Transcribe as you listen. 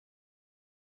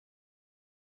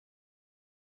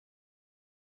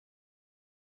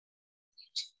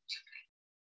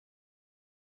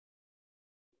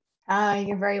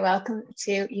You're very welcome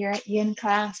to your yin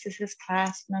class. This is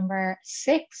class number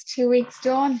 6, 2 weeks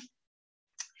done.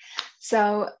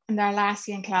 So in our last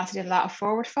yin class, we did a lot of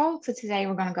forward fold. So today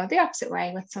we're going to go the opposite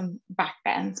way with some back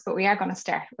bends, but we are going to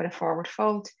start with a forward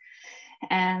fold.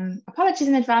 Apologies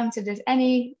in advance if there's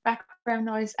any background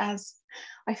noise, as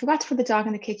I forgot to put the dog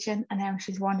in the kitchen and now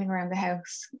she's wandering around the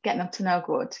house, getting up to no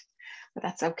good. But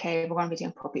that's okay. We're going to be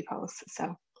doing puppy pose.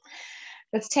 So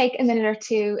let's take a minute or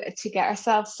two to get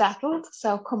ourselves settled.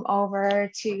 So come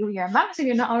over to your mat if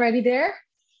you're not already there.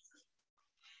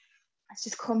 Let's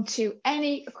just come to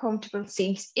any comfortable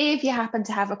seat. If you happen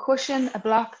to have a cushion, a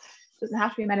block, doesn't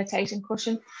have to be a meditation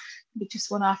cushion, maybe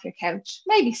just one off your couch.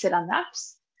 Maybe sit on that.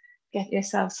 Get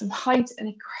yourself some height, and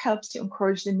it helps to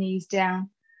encourage the knees down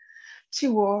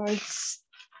towards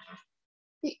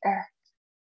the earth.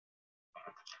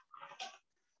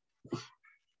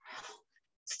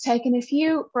 So taking a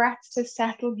few breaths to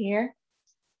settle here.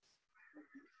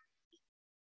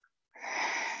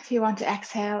 If you want to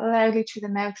exhale loudly through the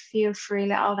mouth, feel free,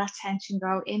 let all that tension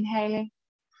go. Inhaling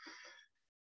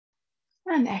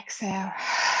and exhale.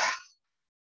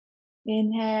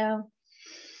 Inhale.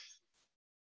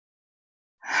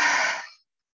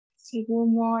 Take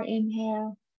one more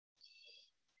inhale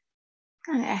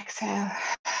and exhale.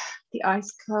 The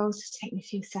eyes closed, taking a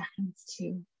few seconds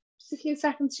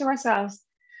to ourselves,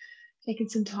 taking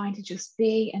some time to just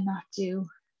be and not do.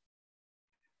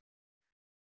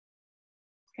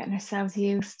 Getting ourselves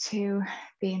used to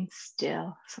being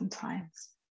still sometimes.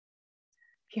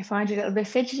 If you find you a little bit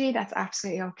fidgety, that's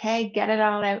absolutely okay. Get it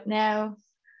all out now.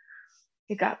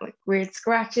 You got like weird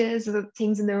scratches or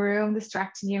things in the room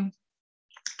distracting you.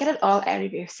 Get it all out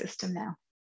of your system now.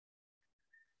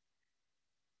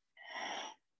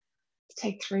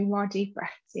 Take 3 more deep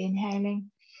breaths, inhaling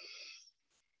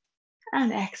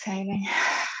and exhaling.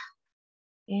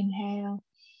 Inhale.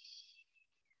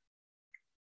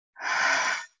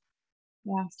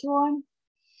 Last one.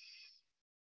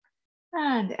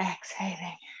 And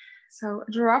exhaling. So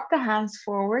drop the hands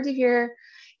forward. If you're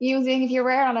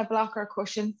wearing on a block or a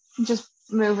cushion, just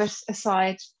move it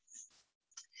aside.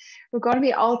 We're going to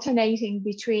be alternating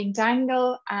between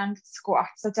dangle and squat.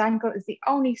 So dangle is the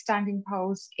only standing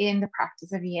pose in the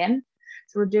practice of yin.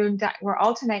 So we're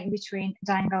alternating between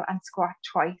dangle and squat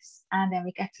twice, and then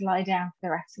we get to lie down for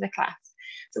the rest of the class.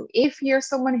 So if you're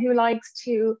someone who likes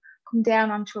to come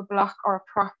down onto a block or a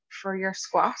prop for your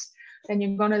squat, then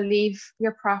you're going to leave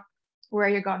your prop where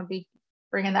you're going to be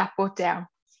bringing that butt down.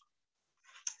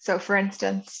 So for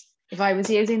instance, if I was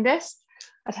using this,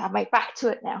 I'd have my back to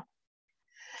it now.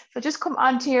 So just come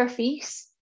onto your feet,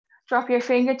 drop your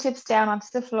fingertips down onto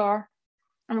the floor,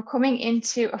 and we're coming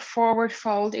into a forward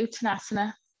fold,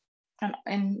 Uttanasana, and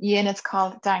in yin it's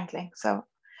called dangling. So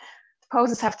the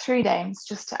poses have 3 names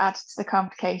just to add to the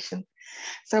complication.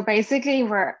 So basically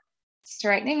we're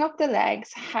straightening up the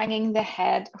legs, hanging the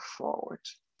head forward.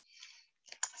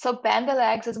 So bend the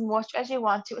legs as much as you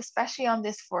want to, especially on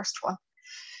this first one.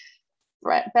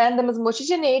 Right, bend them as much as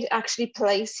you need. Actually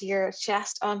place your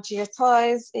chest onto your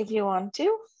thighs if you want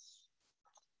to.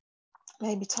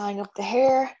 Maybe tying up the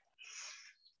hair.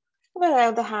 And allow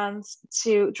the hands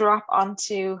to drop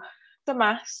onto the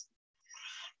mat.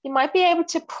 You might be able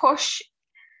to push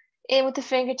in with the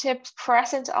fingertips,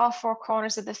 press into all 4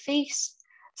 corners of the feet,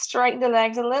 straighten the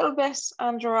legs a little bit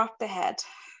and drop the head.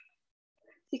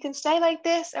 You can stay like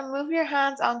this and move your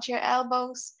hands onto your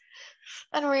elbows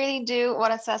and really do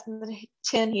what it says in the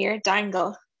tin here,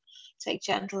 dangle. Take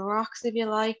gentle rocks if you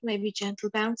like, maybe gentle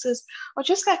bounces, or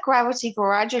just let gravity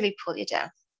gradually pull you down.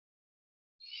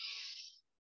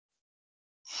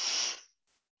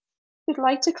 If you'd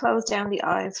like to close down the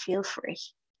eyes, feel free.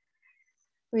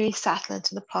 Really settle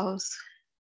into the pose.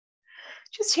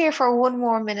 Just here for 1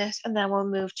 more minute and then we'll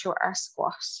move to our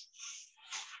squat.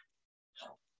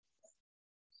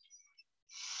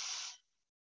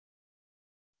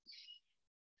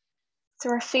 So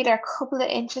our feet are a couple of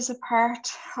inches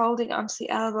apart, holding onto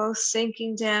the elbows,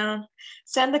 sinking down.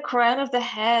 Send the crown of the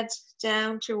head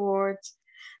down towards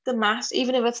the mat,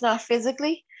 even if it's not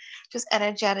physically, just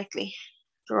energetically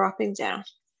dropping down.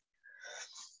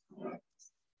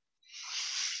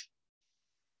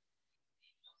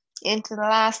 Into the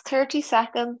last 30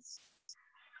 seconds.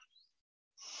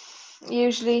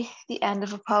 Usually the end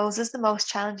of a pose is the most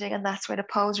challenging, and that's where the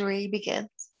pose really begins.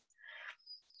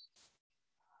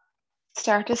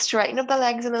 Start to straighten up the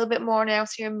legs a little bit more now,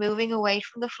 so you're moving away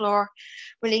from the floor.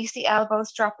 Release the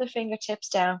elbows, drop the fingertips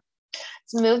down.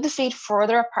 So move the feet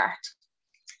further apart.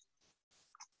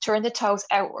 Turn the toes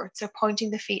outwards, so pointing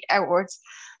the feet outwards.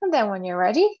 And then when you're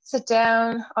ready, sit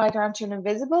down either onto an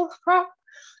invisible prop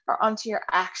or onto your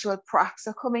actual prop.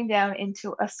 So coming down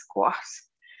into a squat.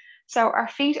 So our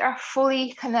feet are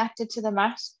fully connected to the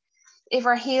mat. If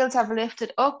our heels have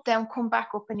lifted up, then come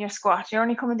back up in your squat. You're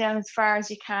only coming down as far as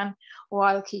you can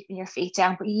while keeping your feet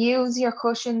down. But use your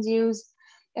cushions, use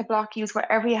a block, use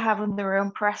whatever you have in the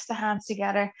room. Press the hands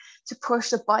together to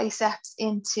push the biceps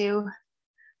into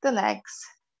the legs.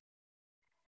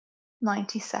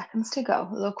 90 seconds to go.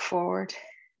 Look forward.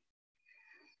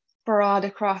 Broad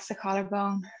across the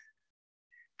collarbone.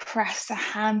 Press the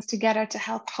hands together to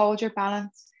help hold your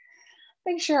balance.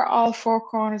 Make sure all four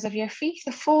corners of your feet,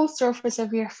 the full surface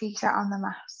of your feet, are on the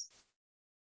mat.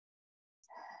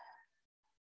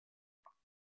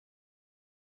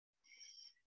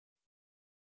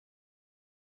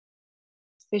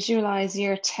 Visualize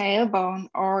your tailbone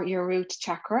or your root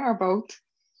chakra, or both,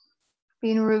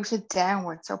 being rooted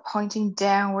downwards, so pointing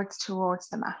downwards towards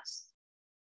the mat.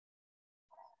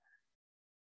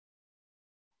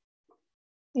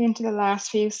 Into the last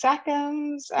few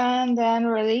seconds, and then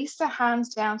release the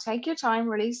hands down. Take your time,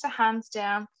 release the hands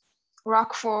down,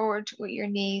 rock forward with your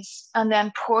knees, and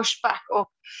then push back up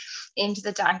into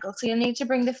the dangle. So you need to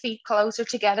bring the feet closer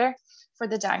together for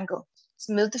the dangle.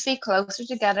 So move the feet closer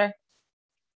together,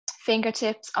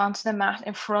 fingertips onto the mat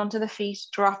in front of the feet,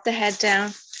 drop the head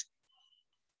down.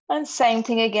 And same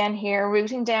thing again here,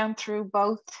 rooting down through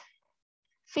both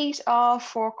feet, all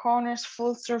four corners,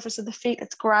 full surface of the feet.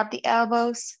 Let's grab the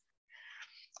elbows.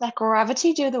 Let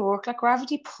gravity do the work. Let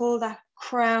gravity pull that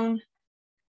crown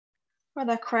or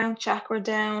that crown chakra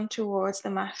down towards the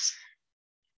mat.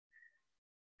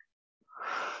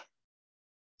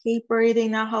 Keep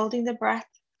breathing, not holding the breath.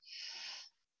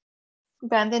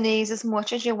 Bend the knees as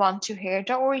much as you want to here.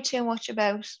 Don't worry too much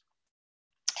about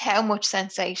how much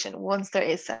sensation once there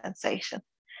is sensation.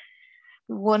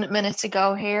 1 minute to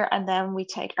go here, and then we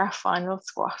take our final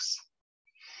squat.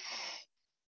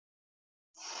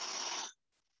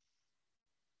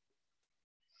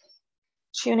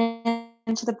 Tune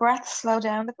into the breath, slow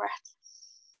down the breath.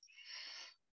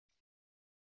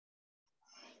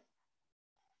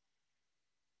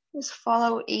 Just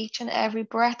follow each and every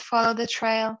breath, follow the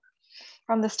trail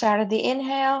from the start of the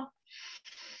inhale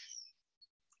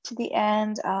to the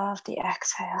end of the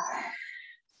exhale.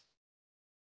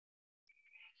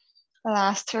 The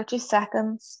last 30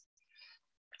 seconds.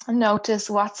 Notice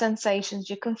what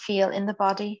sensations you can feel in the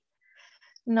body.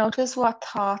 Notice what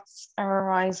thoughts are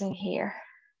arising here.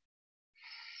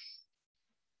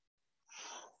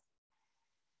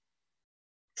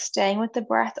 Staying with the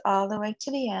breath all the way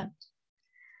to the end.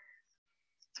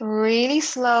 So really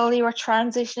slowly, we're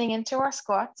transitioning into our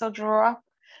squat. So drop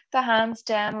the hands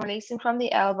down, releasing from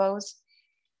the elbows.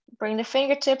 Bring the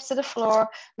fingertips to the floor,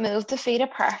 move the feet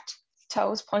apart,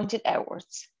 toes pointed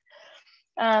outwards.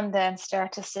 And then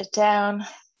start to sit down,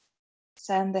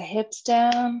 send the hips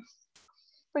down,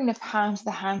 bring the palms of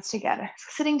the hands together. So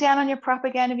sitting down on your prop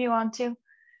again if you want to.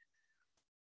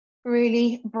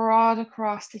 Really broad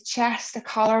across the chest, the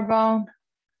collarbone,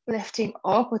 lifting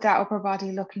up with that upper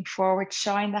body looking forward,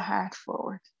 shine the heart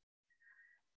forward.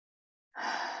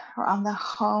 We're on the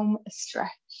home stretch.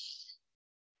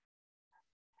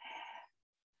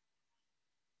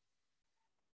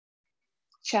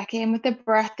 Check in with the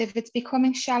breath. If it's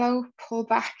becoming shallow, pull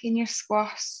back in your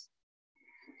squat.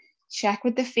 Check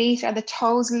with the feet. Are the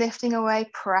toes lifting away?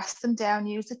 Press them down.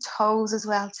 Use the toes as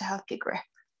well to help you grip.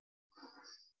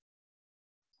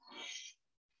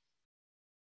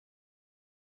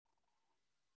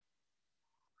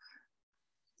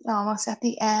 Almost at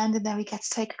the end, and then we get to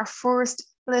take our first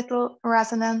little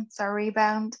resonance or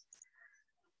rebound.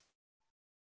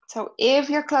 So if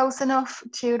you're close enough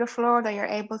to the floor that you're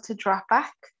able to drop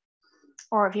back,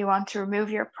 or if you want to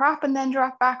remove your prop and then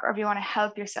drop back, or if you want to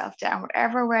help yourself down,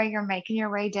 whatever way you're making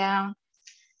your way down,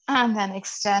 and then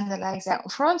extend the legs out in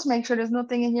front. Make sure there's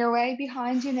nothing in your way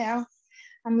behind you now,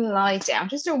 and lie down.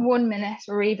 Just a 1 minute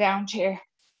rebound here.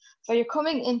 So you're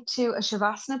coming into a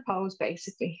Shavasana pose,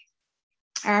 basically.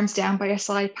 Arms down by your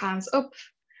side, palms up,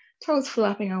 toes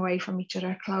flapping away from each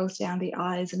other. Close down the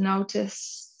eyes and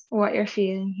notice what you're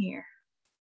feeling here.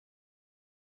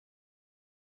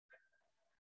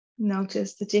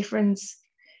 Notice the difference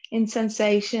in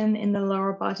sensation in the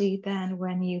lower body than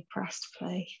when you pressed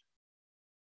play.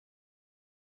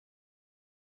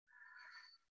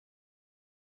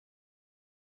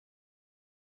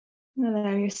 And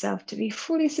allow yourself to be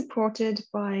fully supported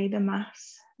by the mat,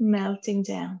 melting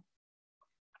down.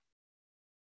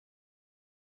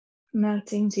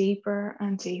 Melting deeper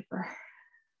and deeper.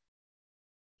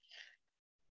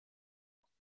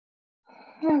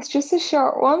 Well, it's just a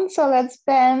short one, so let's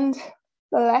bend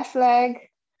the left leg,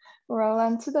 Roll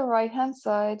onto the right hand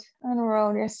side and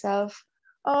roll yourself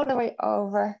all the way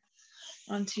over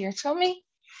onto your tummy.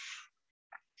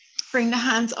 Bring the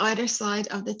hands either side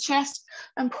of the chest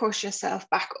and push yourself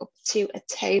back up to a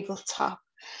tabletop.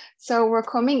 So we're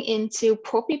coming into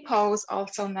puppy pose,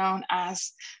 also known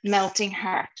as melting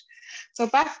heart. So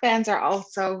back bends are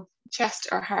also chest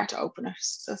or heart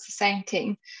openers. So it's the same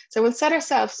thing. So we'll set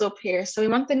ourselves up here. So we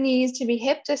want the knees to be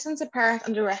hip distance apart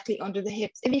and directly under the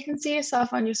hips. If you can see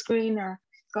yourself on your screen or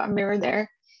got a mirror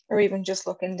there, or even just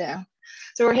looking down.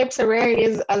 So our hips are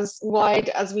rarely as wide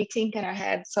as we think in our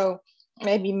head. So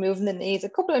maybe moving the knees a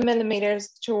couple of millimeters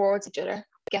towards each other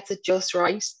gets it just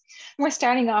right. And we're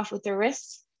starting off with the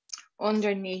wrists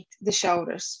underneath the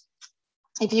shoulders.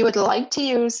 If you would like to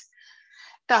use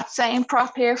that same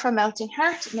prop here for melting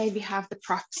heart, maybe have the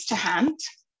props to hand.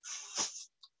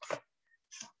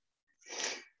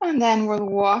 And then we'll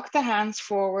walk the hands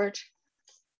forward,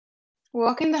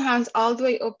 walking the hands all the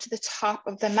way up to the top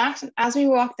of the mat. And as we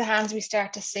walk the hands, we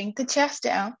start to sink the chest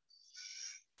down,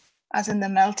 as in the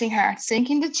melting heart,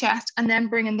 sinking the chest and then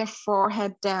bringing the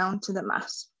forehead down to the mat.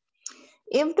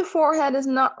 If the forehead is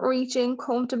not reaching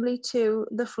comfortably to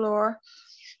the floor,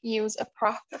 use a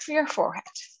prop for your forehead.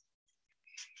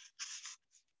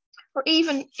 Or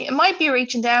even, it might be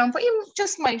reaching down, but you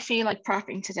just might feel like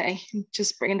propping today.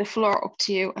 Just bringing the floor up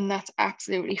to you, and that's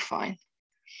absolutely fine.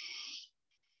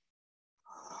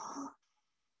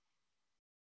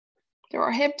 So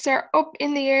our hips are up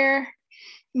in the air,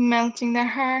 melting the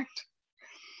heart.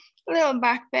 A little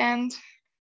back bend.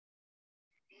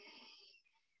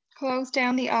 Close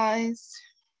down the eyes.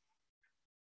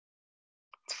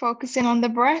 Focus in on the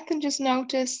breath and just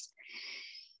notice,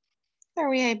 are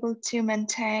we able to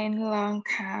maintain long,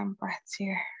 calm breaths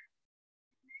here?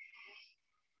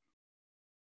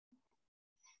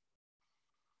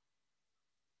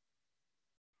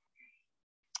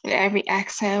 With every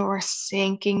exhale, we're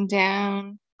sinking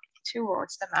down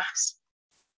towards the mat.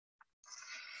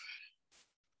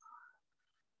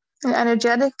 And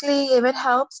energetically, if it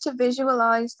helps to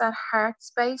visualize that heart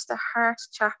space, the heart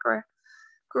chakra,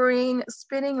 green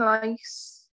spinning light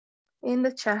in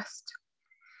the chest.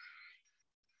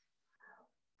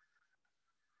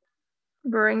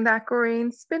 Bring that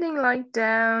green spinning light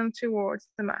down towards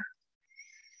the mat.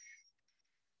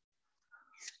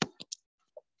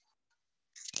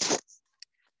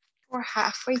 We're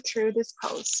halfway through this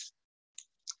pose.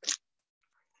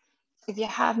 If you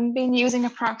haven't been using a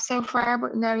prop so far,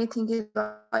 but now you think you'd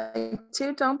like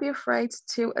to, don't be afraid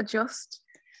to adjust.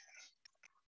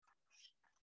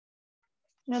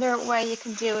 Another way you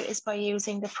can do it is by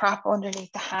using the prop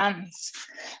underneath the hands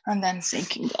and then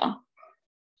sinking down.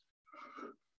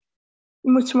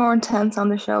 Much more intense on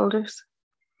the shoulders.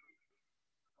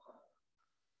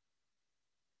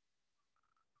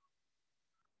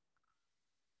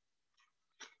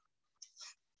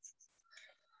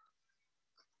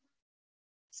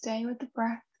 Stay with the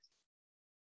breath.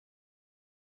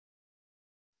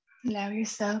 Allow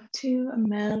yourself to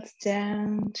melt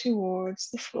down towards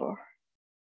the floor.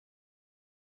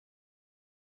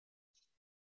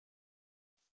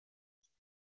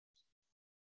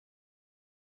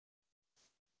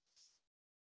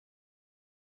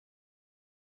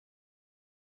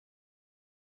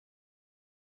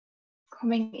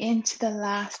 Coming into the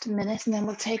last minute, and then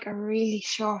we'll take a really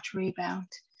short rebound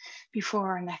before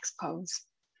our next pose.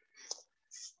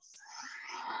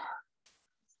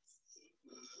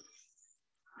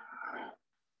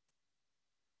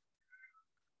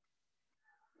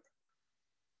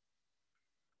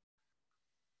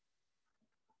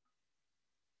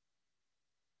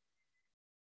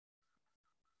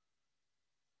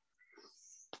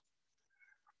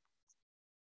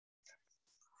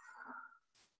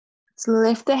 So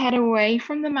lift the head away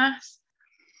from the mat.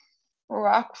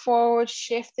 Rock forward,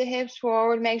 shift the hips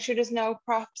forward. Make sure there's no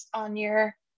props on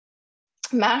your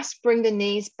mat. Bring the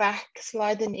knees back,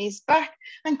 slide the knees back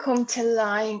and come to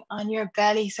lying on your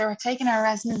belly. So we're taking our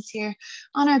resonance here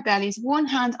on our bellies, one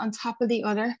hand on top of the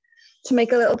other to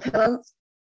make a little pillow.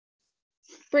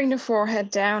 Bring the forehead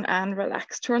down and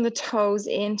relax. Turn the toes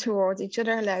in towards each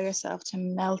other. Allow yourself to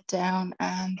melt down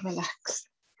and relax.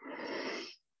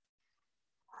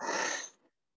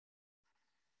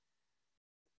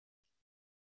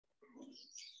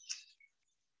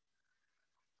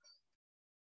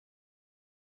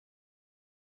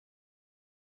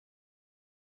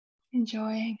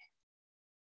 Enjoying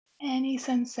any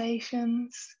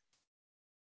sensations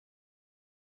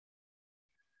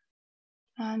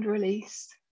and release.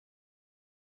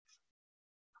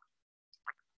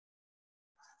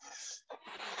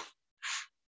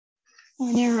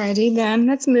 When you're ready, then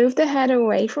let's move the head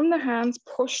away from the hands,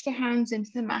 push the hands into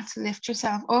the mat to lift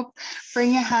yourself up.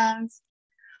 Bring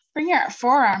your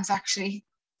forearms actually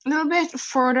a little bit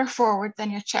further forward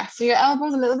than your chest. So your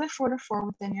elbows a little bit further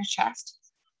forward than your chest.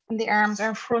 And the arms are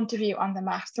in front of you on the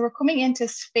mat. So we're coming into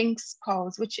Sphinx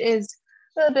pose, which is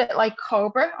a little bit like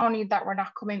Cobra, only that we're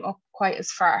not coming up quite as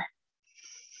far.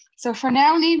 So for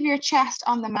now, leave your chest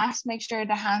on the mat. Make sure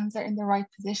the hands are in the right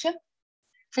position.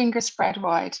 Fingers spread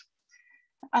wide.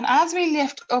 And as we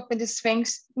lift up into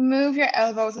Sphinx, move your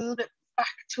elbows a little bit back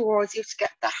towards you to get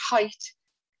that height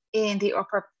in the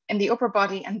upper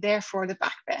body and therefore the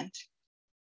back bend.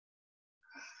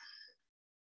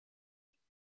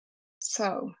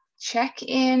 So check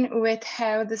in with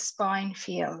how the spine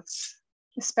feels,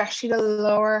 especially the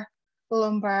lower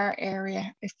lumbar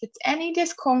area. If it's any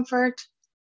discomfort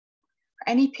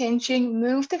or any pinching,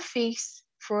 move the feet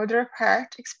further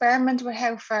apart. Experiment with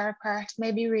how far apart,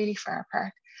 maybe really far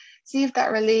apart. See if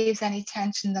that relieves any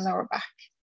tension in the lower back.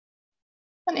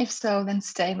 And if so, then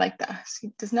stay like that.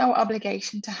 There's no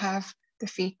obligation to have the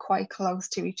feet quite close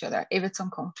to each other if it's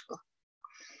uncomfortable.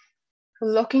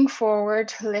 Looking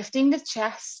forward, lifting the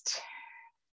chest,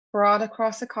 broad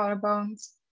across the collarbones.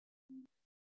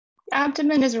 The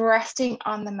abdomen is resting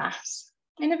on the mat.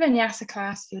 In a vinyasa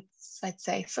class, I'd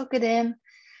say, suck it in,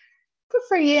 put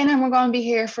for yin, and we're going to be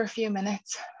here for a few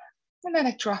minutes, and let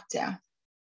it drop down.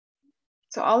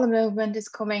 So all the movement is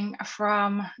coming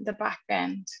from the back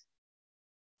bend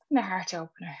and the heart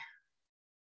opener.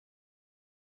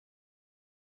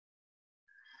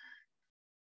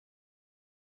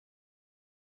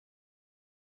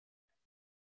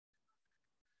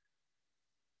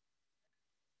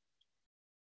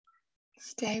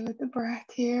 Stay with the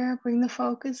breath here. Bring the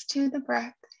focus to the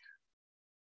breath.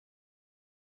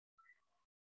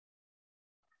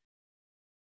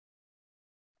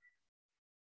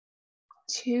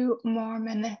 2 more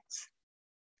minutes,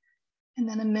 and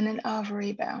then a minute of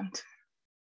rebound.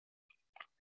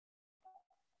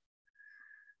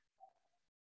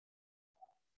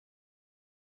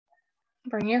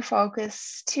 Bring your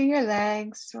focus to your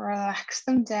legs, relax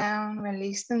them down,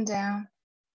 release them down.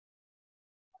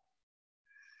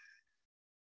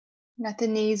 Let the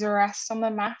knees rest on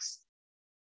the mat.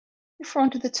 The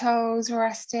front of the toes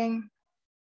resting.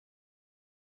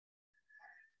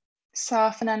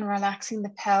 Soften and relaxing the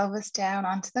pelvis down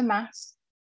onto the mat.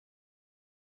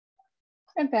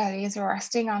 The belly is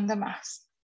resting on the mat.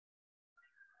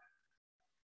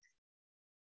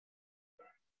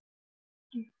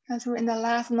 As we're in the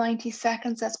last 90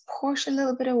 seconds, let's push a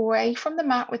little bit away from the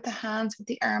mat with the hands, with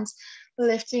the arms,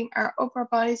 lifting our upper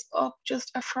bodies up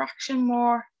just a fraction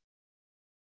more.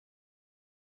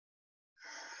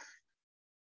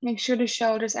 Make sure the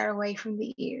shoulders are away from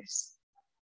the ears.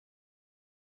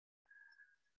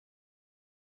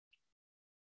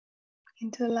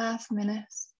 Into the last minute.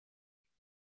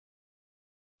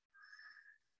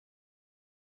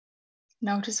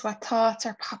 Notice what thoughts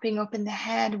are popping up in the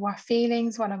head, what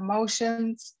feelings, what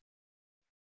emotions,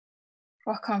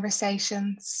 what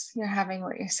conversations you're having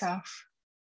with yourself.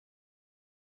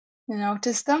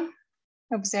 Notice them,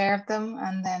 observe them,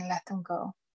 and then let them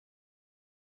go.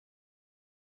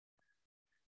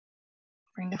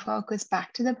 Bring the focus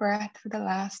back to the breath for the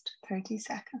last 30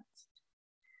 seconds.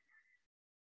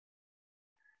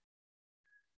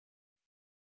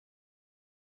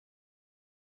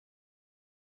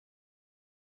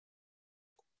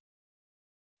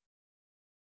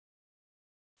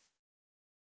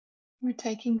 We're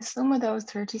taking some of those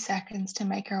 30 seconds to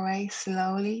make our way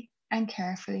slowly and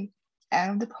carefully out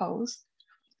of the pose.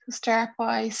 So start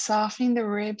by softening the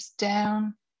ribs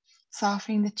down,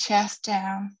 softening the chest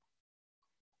down.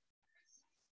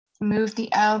 Move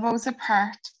the elbows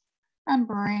apart and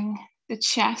bring the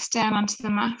chest down onto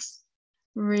the mat.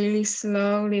 Really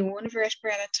slowly, one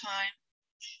vertebra at a time.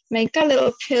 Make that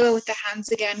little pillow with the hands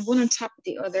again, one on top of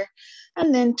the other.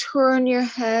 And then turn your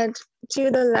head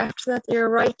to the left so that your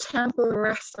right temple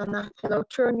rests on that pillow.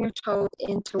 Turn your toes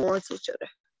in towards each other.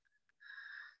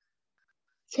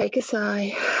 Take a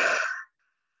sigh,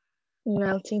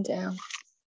 melting down.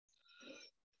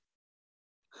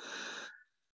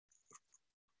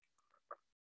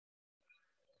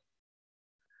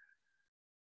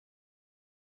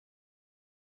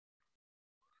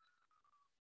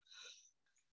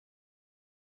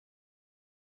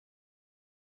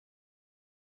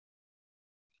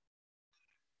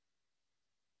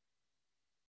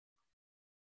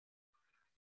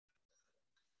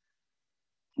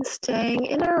 Staying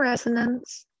in a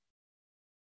resonance,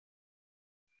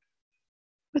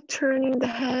 but turning the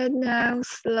head now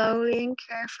slowly and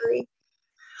carefully.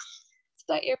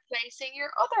 that you're placing your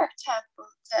other temple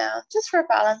down, just for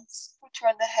balance. We'll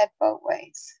turn the head both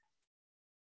ways.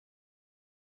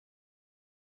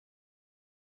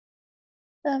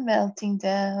 And melting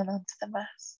down onto the mat.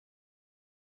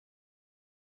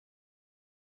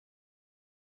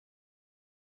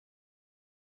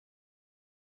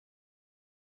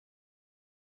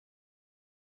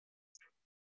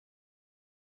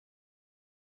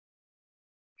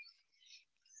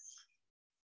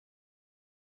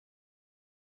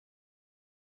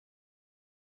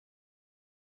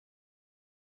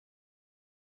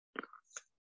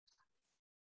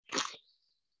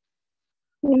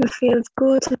 It feels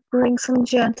good to bring some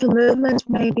gentle movement,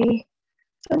 maybe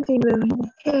gently moving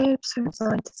the hips from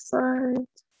side to side.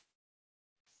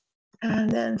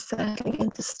 And then settling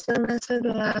into stillness for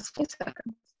the last few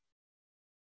seconds.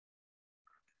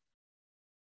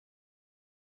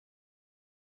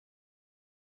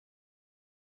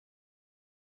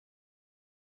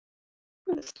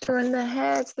 Just turn the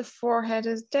head, the forehead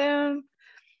is down.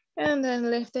 And then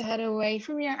lift the head away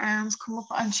from your arms, come up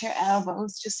onto your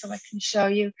elbows, just so I can show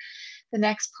you the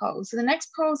next pose. So the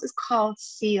next pose is called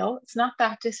seal. It's not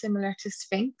that dissimilar to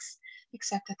Sphinx,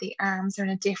 except that the arms are in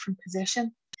a different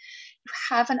position. You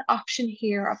have an option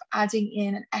here of adding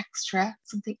in an extra,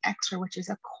 something extra, which is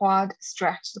a quad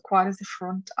stretch. The quad is the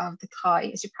front of the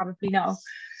thigh, as you probably know.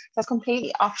 That's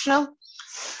completely optional.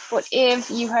 But if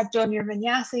you had done your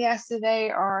vinyasa yesterday,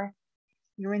 or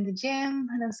you're in the gym,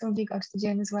 I know some of you go to the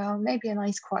gym as well, maybe a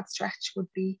nice quad stretch would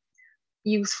be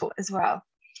useful as well.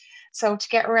 So to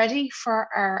get ready for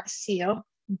our seal,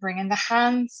 bring in the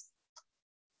hands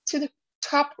to the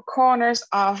top corners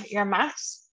of your mat.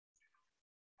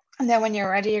 And then when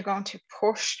you're ready, you're going to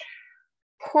push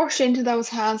into those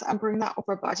hands and bring that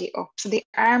upper body up. So the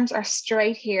arms are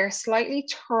straight here. Slightly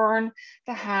turn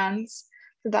the hands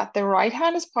so that the right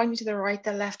hand is pointing to the right,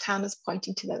 the left hand is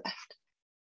pointing to the left.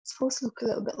 It's supposed to look a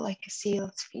little bit like a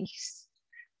seal's feet.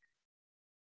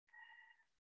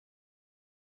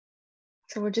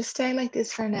 So we'll just stay like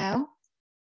this for now.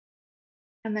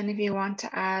 And then if you want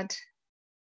to add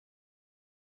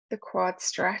the quad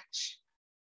stretch.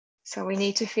 So we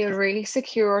need to feel really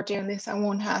secure doing this on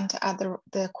one hand to add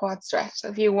the quad stretch. So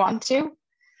if you want to,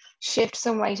 shift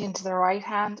some weight into the right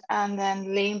hand and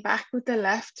then lean back with the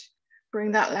left.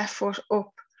 Bring that left foot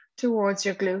up towards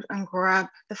your glute and grab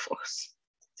the foot.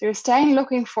 So you're staying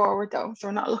looking forward though. So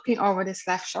we're not looking over this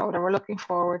left shoulder, we're looking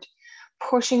forward,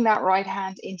 pushing that right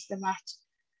hand into the mat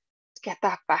to get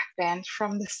that back bend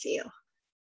from the seal.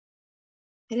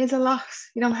 It is a lot.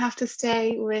 You don't have to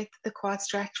stay with the quad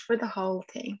stretch for the whole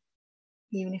thing,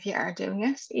 even if you are doing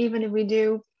it. Even if we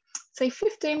do, say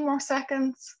 15 more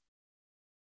seconds,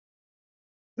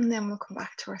 and then we'll come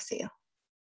back to our seal.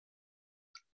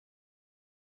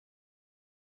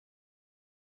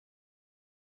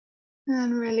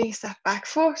 And release that back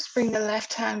foot, bring the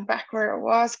left hand back where it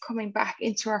was, coming back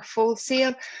into our full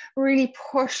seal. Really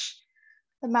push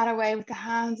the mat away with the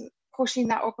hands, pushing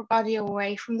that upper body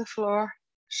away from the floor,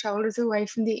 shoulders away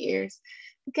from the ears.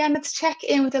 Again, let's check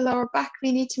in with the lower back.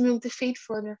 We need to move the feet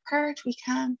further apart, we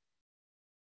can.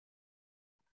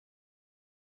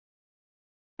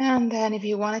 And then if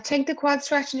you want to take the quad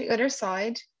stretch on the other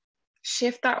side,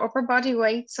 shift that upper body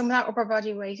weight, some of that upper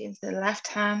body weight into the left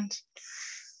hand.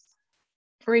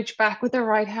 Reach back with the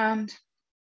right hand.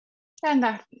 And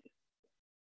that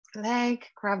leg,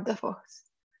 grab the foot.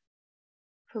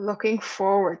 So looking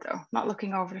forward though, not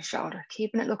looking over the shoulder,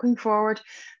 keeping it looking forward.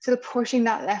 So pushing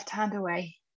that left hand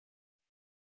away,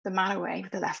 the mat away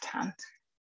with the left hand.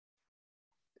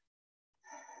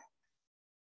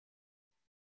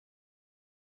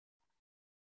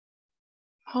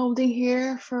 Holding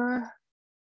here for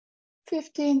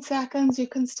 15 seconds. You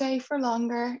can stay for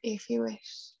longer if you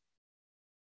wish.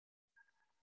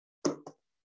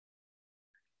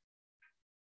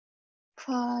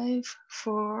 5,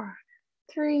 4,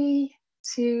 3,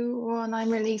 2, 1. I'm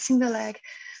releasing the leg.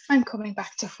 I'm coming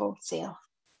back to full seal.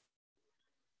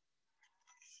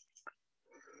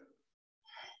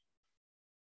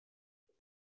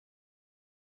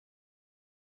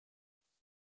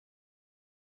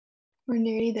 We're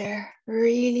nearly there.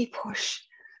 Really push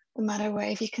the mat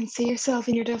away. If you can see yourself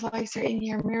in your device or in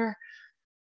your mirror,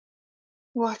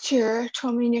 watch your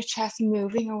tummy and your chest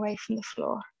moving away from the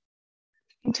floor.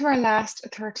 Into our last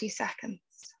 30 seconds.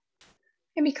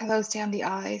 Maybe close down the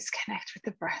eyes, connect with the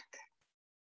breath.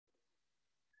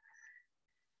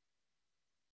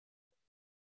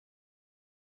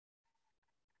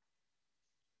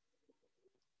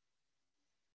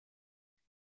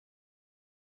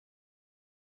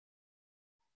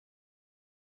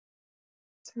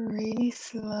 So really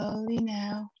slowly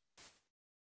now,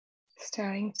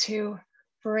 Starting to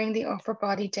bring the upper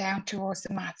body down towards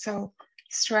the mat. So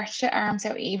stretch the arms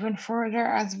out even further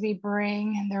as we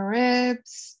bring the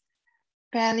ribs,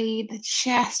 belly, the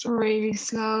chest really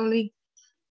slowly.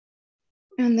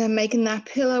 And then making that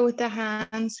pillow with the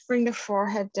hands, bring the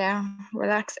forehead down,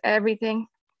 relax everything.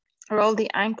 Roll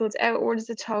the ankles outwards,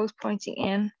 the toes pointing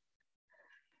in.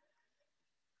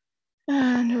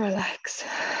 And relax.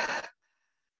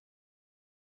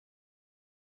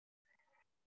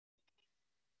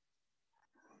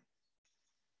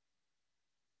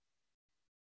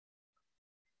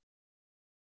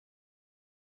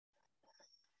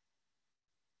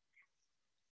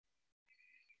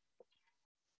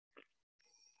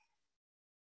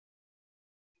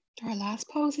 Our last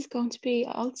pose is going to be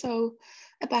also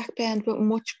a back bend, but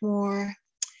much more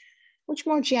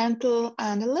gentle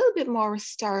and a little bit more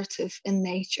restorative in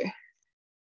nature.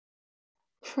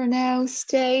 For now,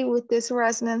 stay with this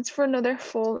resonance for another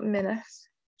full minute.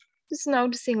 Just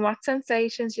noticing what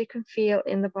sensations you can feel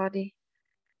in the body.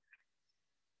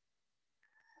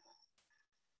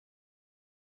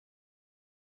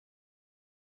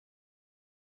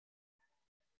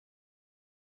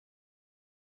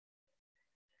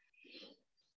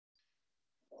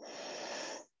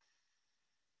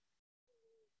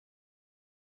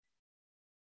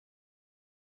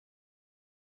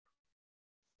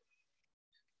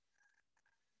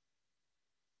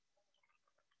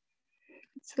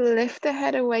 So lift the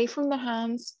head away from the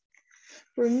hands.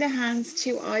 Bring the hands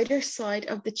to either side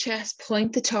of the chest,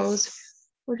 point the toes.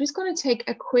 We're just going to take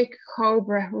a quick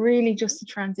cobra, really just to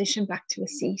transition back to a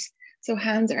seat. So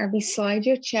hands are beside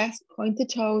your chest, point the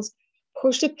toes,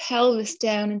 push the pelvis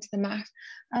down into the mat.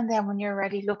 And then when you're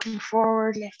ready, looking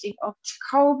forward, lifting up to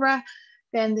cobra,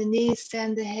 bend the knees,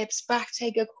 send the hips back,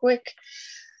 take a quick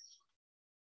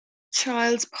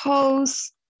child's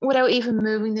pose without even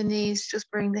moving the knees, just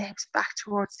bring the hips back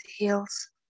towards the heels.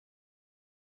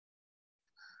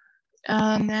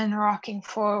 And then rocking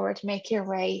forward, make your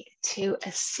way to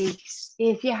a seat.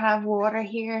 If you have water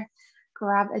here,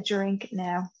 grab a drink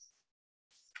now.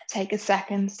 Take a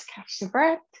second to catch the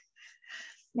breath.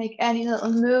 Make any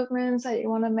little movements that you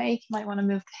want to make. You might want to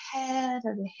move the head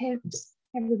or the hips.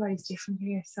 Everybody's different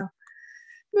here. So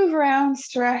move around,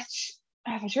 stretch,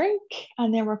 have a drink.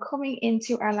 And then we're coming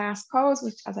into our last pose,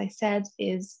 which, as I said,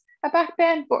 is a back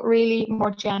bend, but really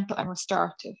more gentle and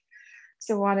restorative.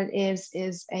 So what it is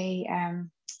a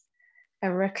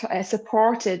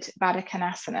supported Baddha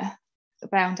Konasana, the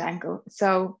bound angle.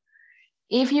 So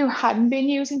if you hadn't been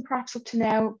using props up to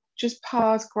now, just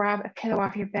pause, grab a pillow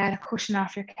off your bed, a cushion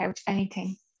off your couch,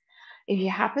 anything. If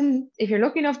you're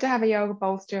lucky enough to have a yoga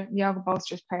bolster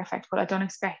is perfect, but I don't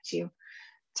expect you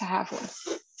to have one.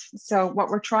 So what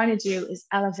we're trying to do is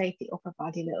elevate the upper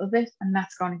body a little bit, and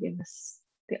that's going to give us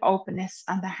the openness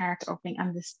and the heart opening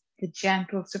and the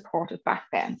gentle supported back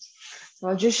bend. So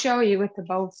I'll just show you with the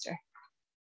bolster.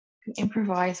 You can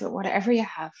improvise with whatever you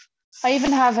have. I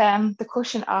even have the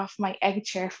cushion off my egg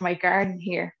chair for my garden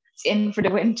here. It's in for the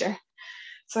winter.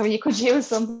 So you could use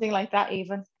something like that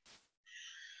even.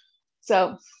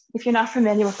 So if you're not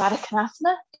familiar with Baddha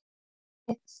Konasana,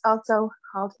 it's also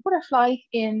called butterfly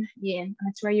in yin, and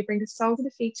it's where you bring the soles of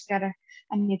the feet together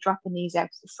and you drop the knees out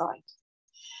to the side.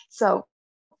 So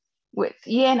with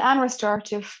yin and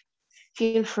restorative,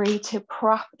 feel free to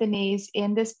prop the knees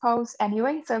in this pose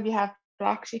anyway. So if you have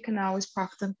blocks, you can always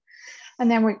prop them. And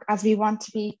then as we want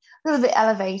to be a little bit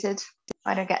elevated,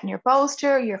 either getting your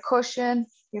bolster, your cushion,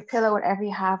 your pillow, whatever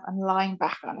you have, and lying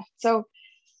back on it. So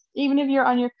even if you're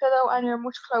on your pillow and you're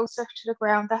much closer to the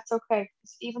ground, that's okay.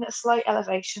 Even a slight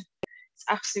elevation, it's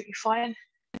absolutely fine.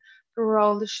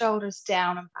 Roll the shoulders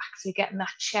down and back. So you're getting that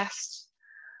chest,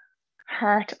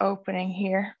 heart opening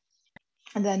here.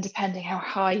 And then depending how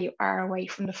high you are away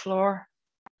from the floor,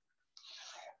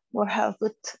 will help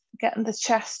with getting the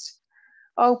chest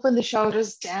open, the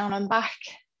shoulders down and back,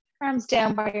 arms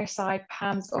down by your side,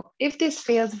 palms up. If this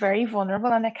feels very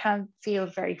vulnerable, and it can feel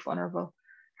very vulnerable,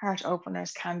 heart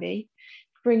openers can be,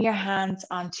 bring your hands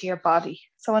onto your body.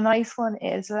 So a nice one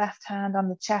is left hand on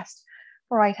the chest,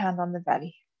 right hand on the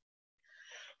belly.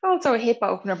 Also a hip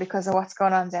opener because of what's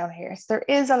going on down here. So there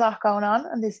is a lot going on,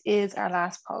 and this is our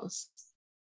last pose.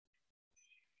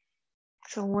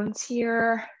 So once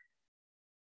you've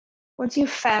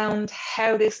found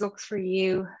how this looks for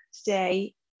you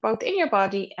today, both in your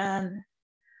body and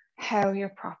how you're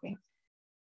propping,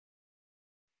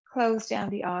 close down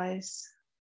the eyes.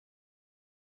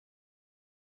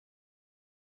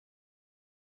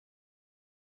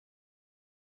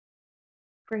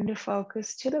 Bring the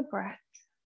focus to the breath.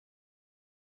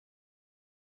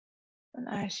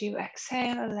 And as you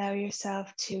exhale, allow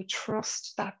yourself to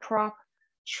trust that prop,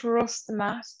 trust the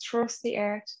mat, trust the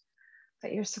earth,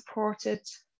 that you're supported.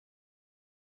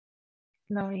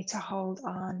 No need to hold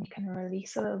on. You can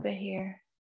release a little bit here.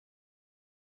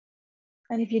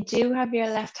 And if you do have your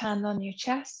left hand on your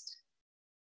chest,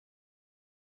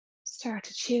 start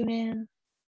to tune in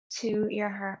to your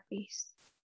heartbeat.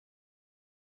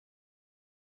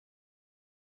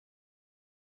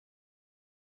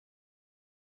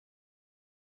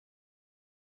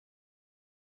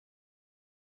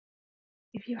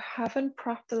 If you haven't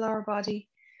propped the lower body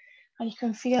and you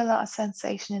can feel a lot of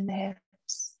sensation in the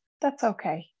hips, that's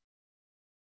okay.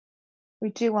 We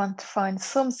do want to find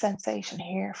some sensation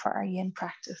here for our yin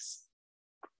practice.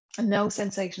 And no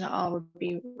sensation at all would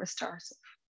be restorative.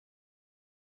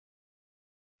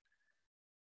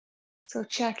 So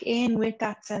check in with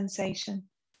that sensation.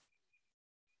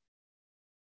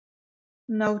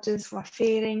 Notice what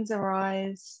feelings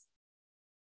arise.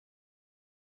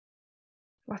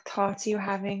 What thoughts are you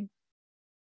having?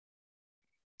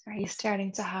 Are you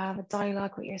starting to have a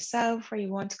dialogue with yourself, or you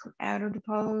want to come out of the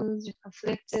pose? You're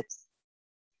conflicted.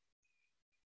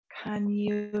 Can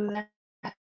you let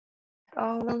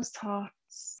all those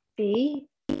thoughts be,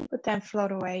 but then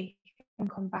float away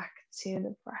and come back to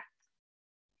the breath?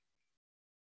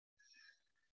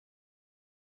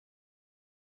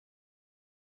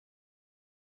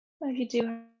 If you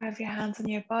do have your hands on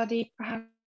your body, perhaps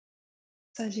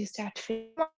as you start to feel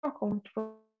more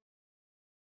comfortable,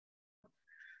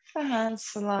 the hands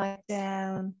slide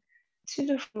down to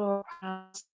the floor,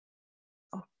 hands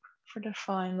up for the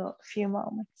final few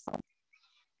moments.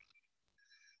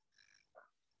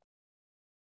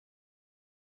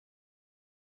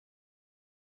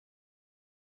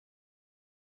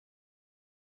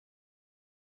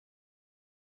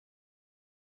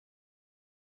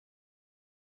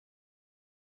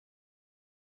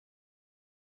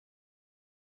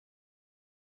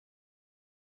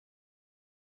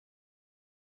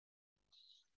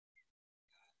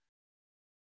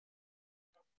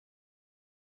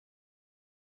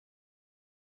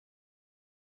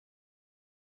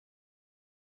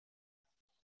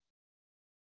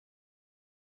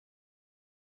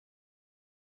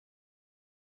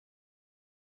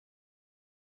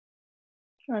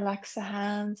 Relax the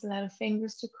hands, allow the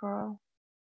fingers to curl.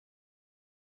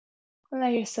 Allow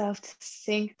yourself to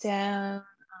sink down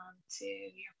onto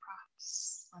your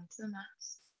props, onto the mat.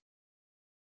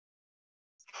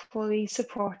 Fully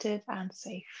supported and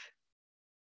safe.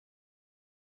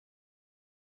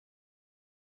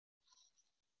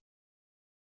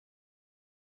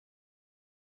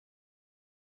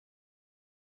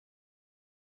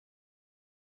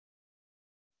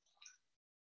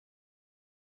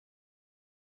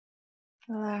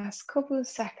 The last couple of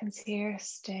seconds here,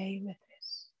 stay with it.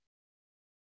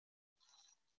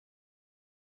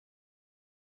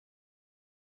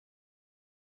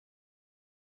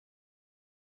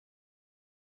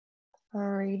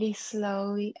 Really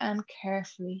slowly and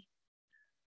carefully.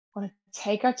 We want to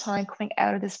take our time coming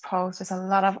out of this pose. There's a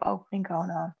lot of opening going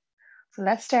on. So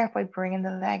let's start by bringing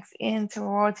the legs in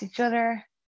towards each other.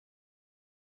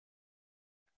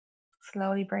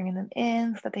 Slowly bringing them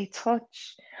in so that they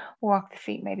touch. Walk the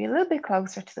feet maybe a little bit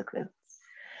closer to the glutes.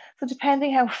 So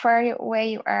depending how far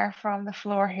away you are from the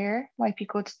floor here, might be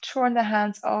good to turn the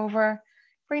hands over,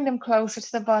 bring them closer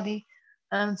to the body,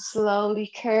 and slowly,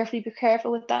 carefully, be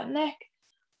careful with that neck.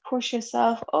 Push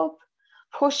yourself up,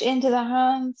 push into the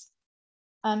hands,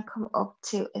 and come up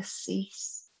to a seat.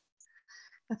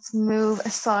 Let's move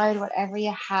aside whatever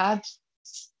you had.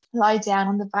 Lie down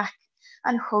on the back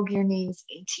and hug your knees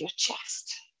into your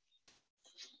chest.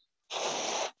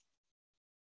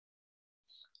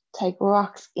 Take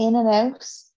rocks in and out.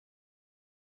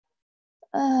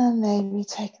 And maybe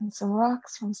taking some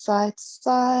rocks from side to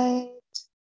side.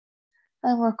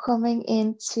 And we're coming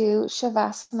into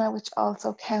Shavasana, which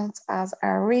also counts as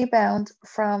our rebound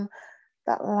from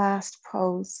that last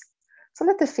pose. So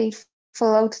let the feet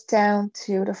float down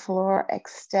to the floor,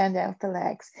 extend out the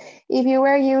legs. If you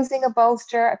were using a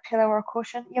bolster, a pillow, or a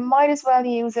cushion, you might as well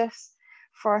use it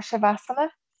for Shavasana,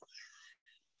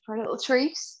 for a little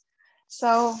treat.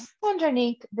 So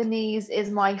underneath the knees is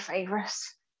my favorite.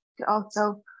 You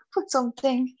also put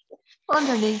something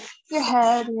underneath your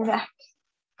head, your neck.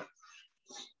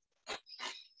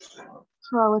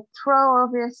 Throw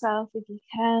over yourself if you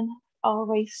can.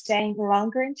 Always staying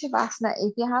longer in Shavasana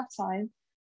if you have time.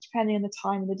 Depending on the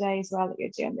time of the day as well that you're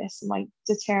doing this, it might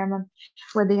determine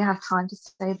whether you have time to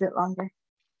stay a bit longer.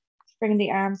 Bringing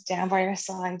the arms down by your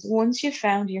sides. Once you've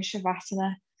found your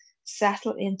Shavasana,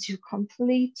 settle into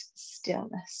complete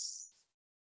stillness.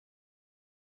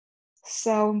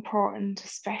 So important,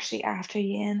 especially after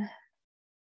yin,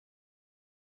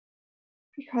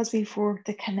 because we've worked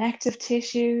the connective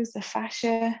tissues, the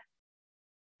fascia,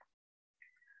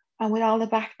 and with all the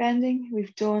back bending,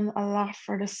 we've done a lot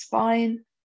for the spine,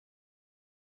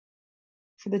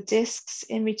 for the discs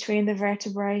in between the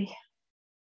vertebrae.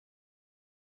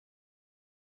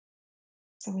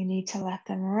 So we need to let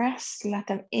them rest, let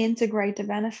them integrate the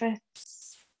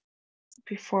benefits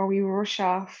before we rush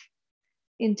off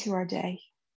into our day.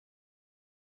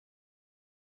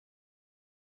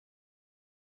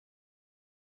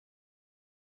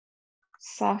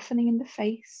 Softening in the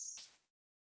face,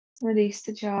 release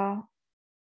the jaw,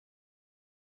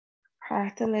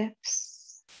 part the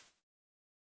lips.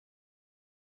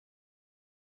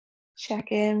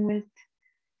 Check in with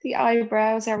the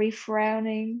eyebrows. Are we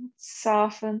frowning?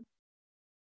 Soften.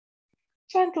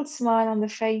 Gentle smile on the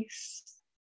face.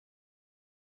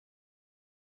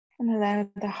 And allow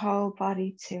the whole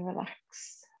body to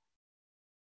relax.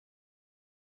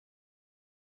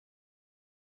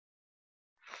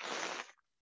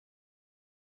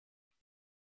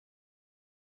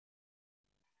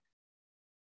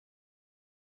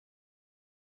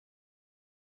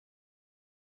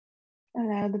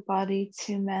 Allow the body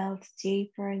to melt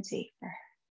deeper and deeper.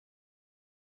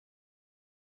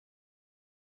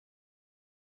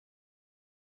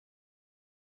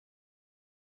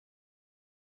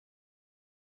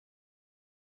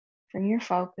 Bring your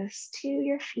focus to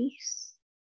your feet.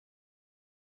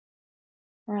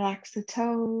 Relax the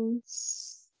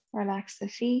toes, relax the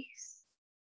feet,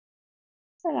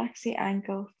 relax the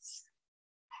ankles.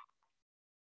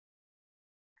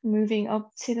 Moving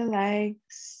up to the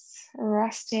legs,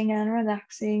 resting and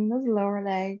relaxing those lower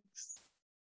legs,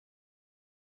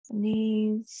 the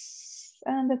knees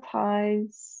and the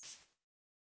thighs.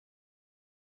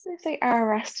 If they are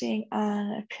resting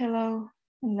on a pillow,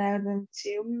 allow them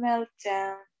to melt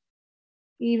down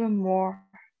even more,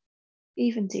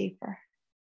 even deeper.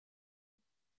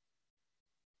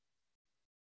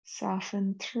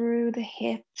 Soften through the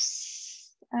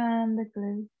hips and the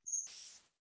glutes.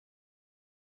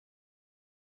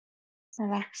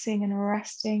 Relaxing and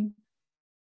resting.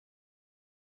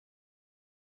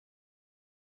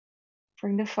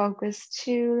 Bring the focus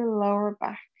to the lower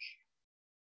back,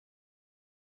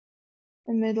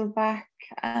 the middle back,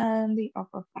 and the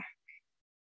upper back.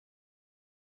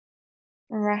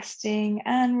 Resting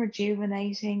and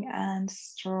rejuvenating and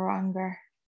stronger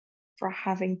for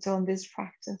having done this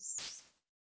practice.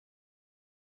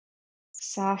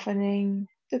 Softening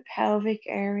the pelvic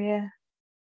area,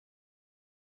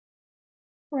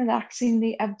 relaxing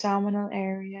the abdominal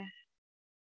area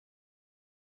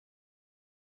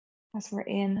as we're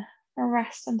in a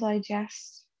rest and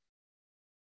digest.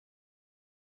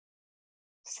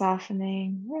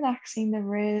 Softening, relaxing the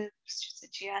ribs, just a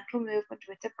gentle movement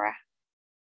with the breath.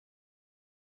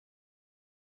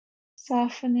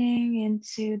 Softening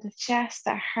into the chest,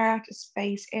 the heart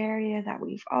space area that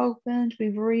we've opened,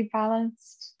 we've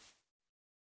rebalanced.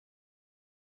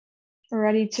 We're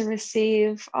ready to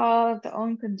receive all of the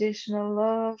unconditional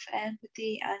love,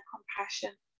 empathy, and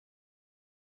compassion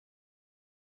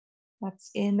that's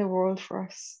in the world for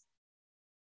us.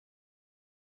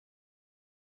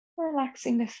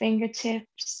 Relaxing the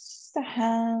fingertips, the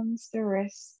hands, the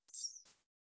wrists,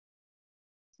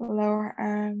 the lower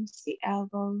arms, the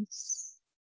elbows,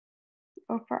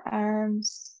 the upper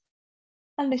arms,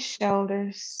 and the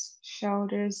shoulders.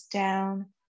 Shoulders down,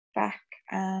 back,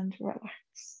 and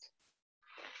relaxed.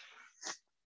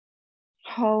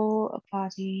 Whole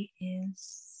body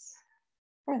is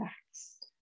relaxed.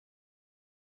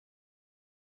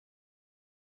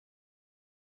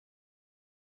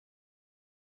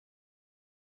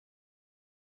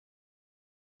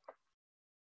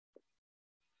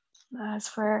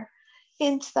 As we're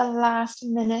into the last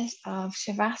minute of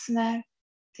Shavasana,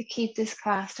 to keep this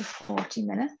class to 40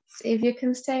 minutes. If you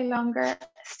can stay longer,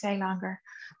 stay longer.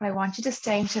 But I want you to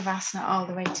stay in Shavasana all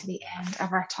the way to the end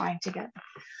of our time together.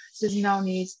 So there's no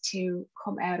need to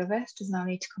come out of it. There's no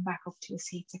need to come back up to a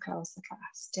seat to close the class.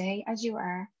 Stay as you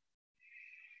are.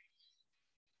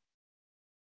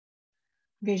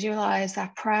 Visualize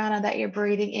that prana that you're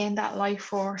breathing in, that life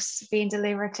force being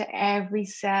delivered to every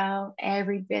cell,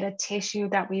 every bit of tissue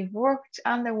that we've worked,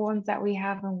 and the ones that we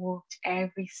haven't worked,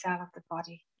 every cell of the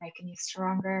body, making you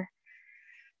stronger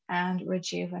and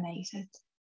rejuvenated.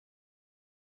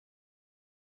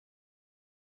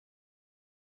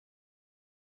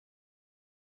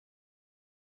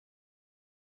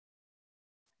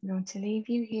 I'm going to leave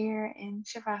you here in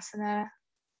Shavasana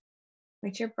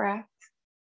with your breath.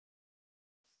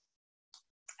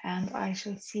 And I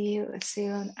shall see you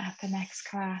soon at the next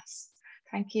class.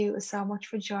 Thank you so much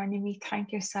for joining me.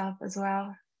 Thank yourself as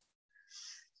well.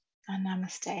 And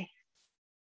namaste.